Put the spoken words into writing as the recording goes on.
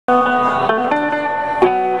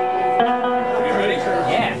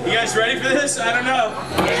this? I don't know.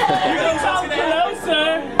 You know what's gonna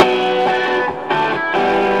happen?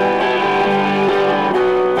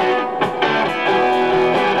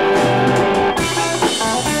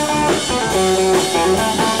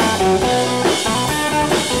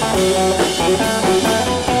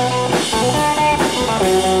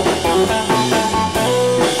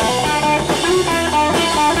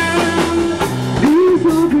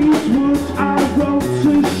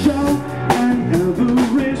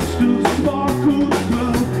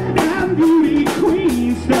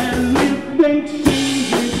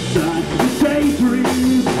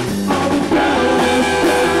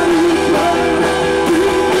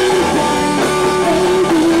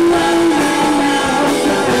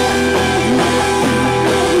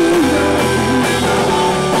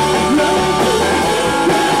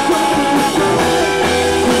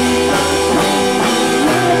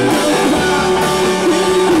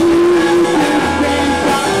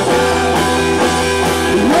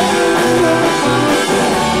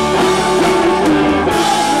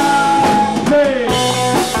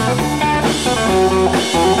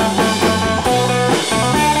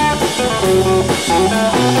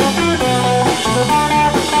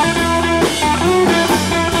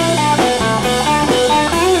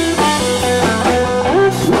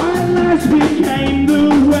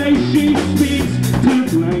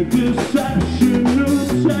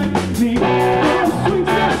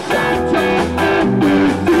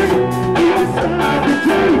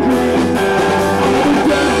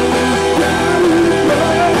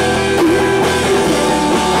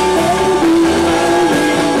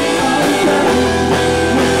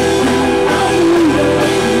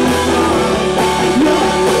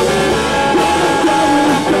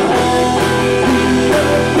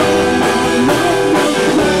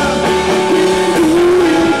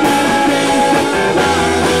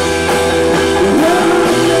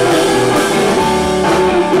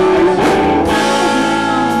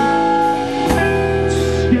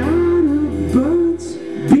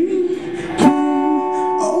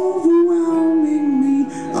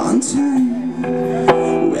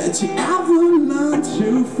 Where'd you ever learn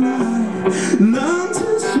to fly? Learn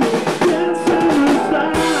to speak in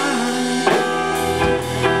summer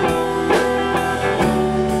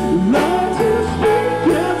Learn to speak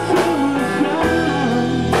in summer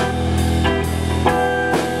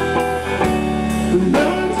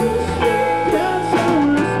Learn to speak in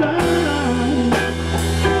summer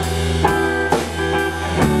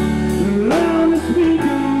Learn to speak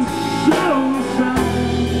in summer.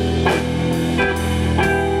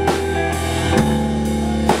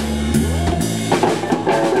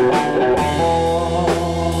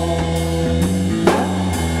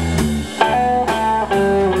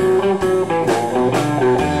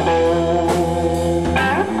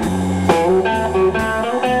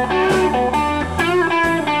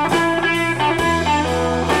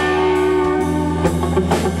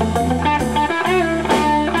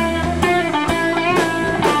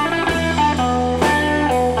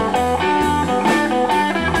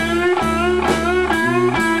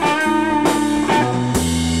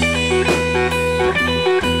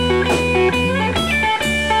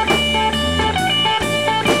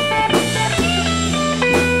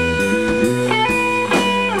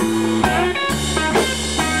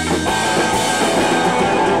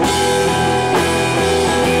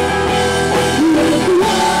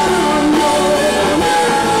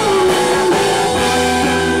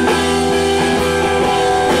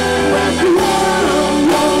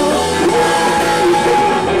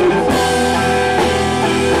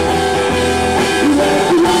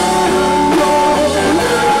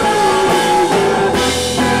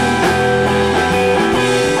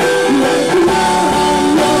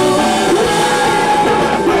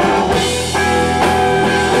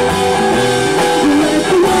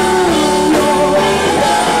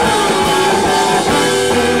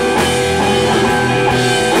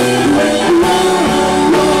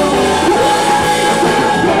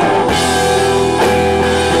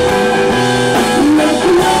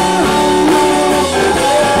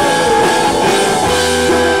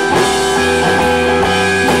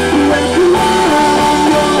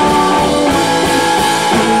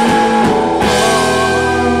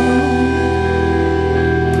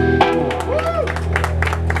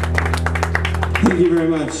 Thank you very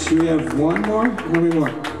much. Do we have one more? How many more?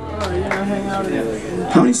 Oh, yeah, hang out.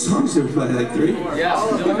 How many songs did we play? Like 3? Yeah.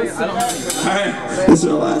 Alright, this is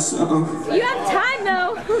our last song. You have time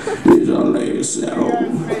though. This is our last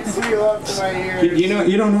song. You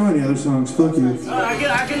don't know any other songs. Fuck you. I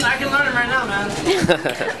can learn them right now, man.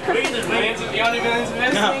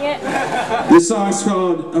 This song's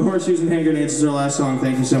called Horseshoes and Hand Grenades. This is our last song.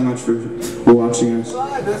 Thank you so much for watching us.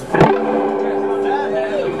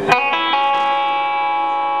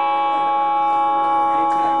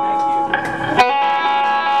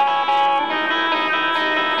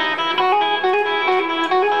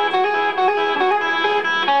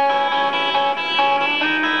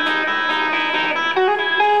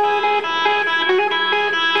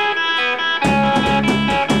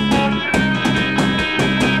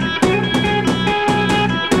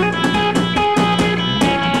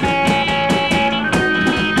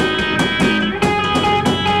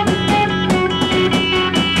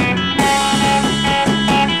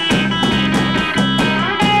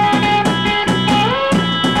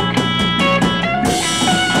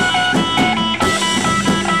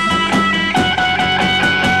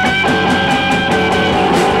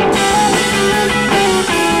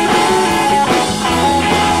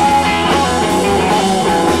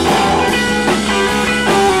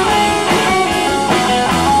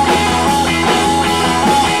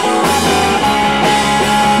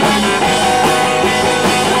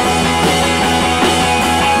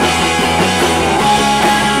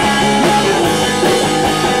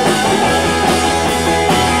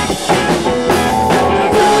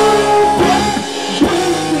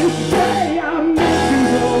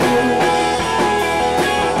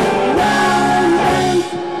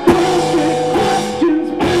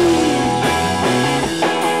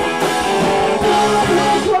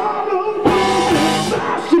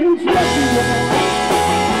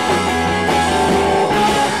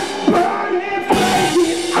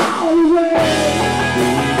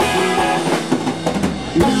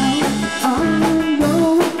 Yeah.